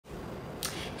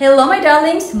Hello my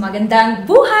darlings! Magandang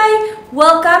buhay!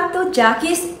 Welcome to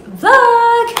Jackie's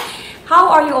Vlog! How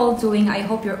are you all doing? I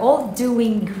hope you're all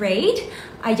doing great.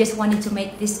 I just wanted to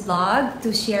make this vlog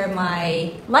to share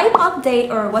my life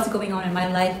update or what's going on in my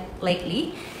life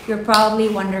lately. You're probably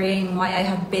wondering why I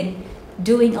have been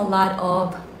doing a lot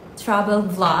of travel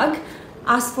vlog.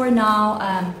 As for now,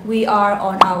 we are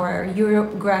on our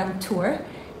Europe Grand Tour.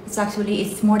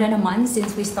 It's more than a month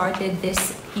since we started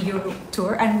this Europe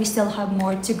tour and we still have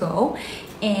more to go,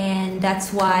 and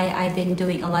that's why I've been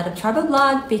doing a lot of travel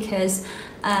vlog because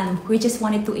we just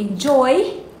wanted to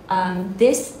enjoy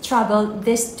this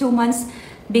 2 months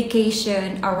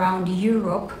vacation around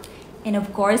Europe, and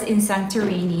of course in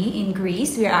Santorini in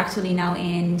Greece. We're actually now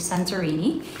in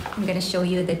Santorini. I'm gonna show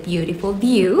you the beautiful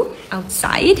view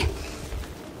outside.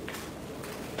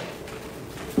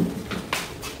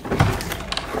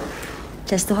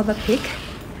 Just to have a pic,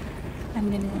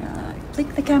 I'm gonna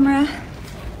click the camera,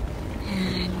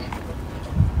 and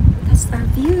that's our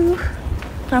view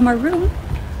from our room.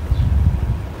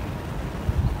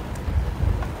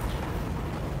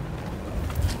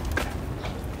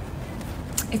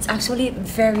 It's actually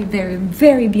very, very,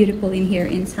 very beautiful in here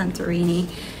in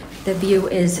Santorini. The view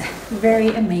is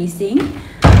very amazing.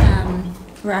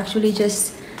 We're actually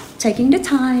just taking the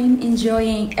time,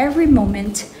 enjoying every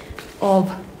moment of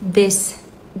this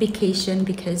vacation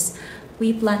because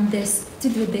we planned to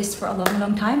do this for a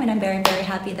long time, and I'm very, very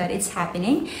happy that it's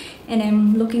happening, and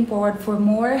I'm looking forward for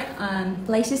more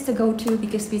places to go to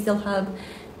because we still have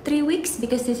 3 weeks,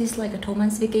 because this is like a 2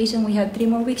 months vacation. We have 3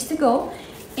 more weeks to go,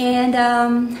 and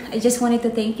I just wanted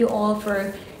to thank you all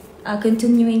for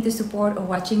continuing to support or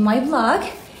watching my vlog.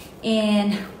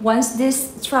 And once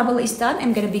this travel is done,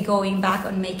 I'm gonna be going back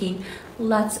on making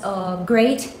lots of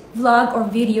great vlog or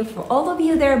video for all of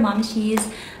you there, momshies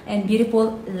and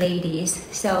beautiful ladies.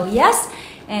 So yes,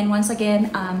 and once again,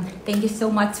 thank you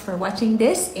so much for watching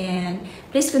this, and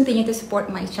please continue to support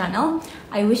my channel.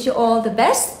 I wish you all the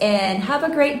best and have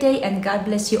a great day, and God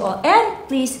bless you all, and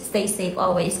please stay safe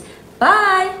always.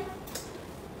 Bye.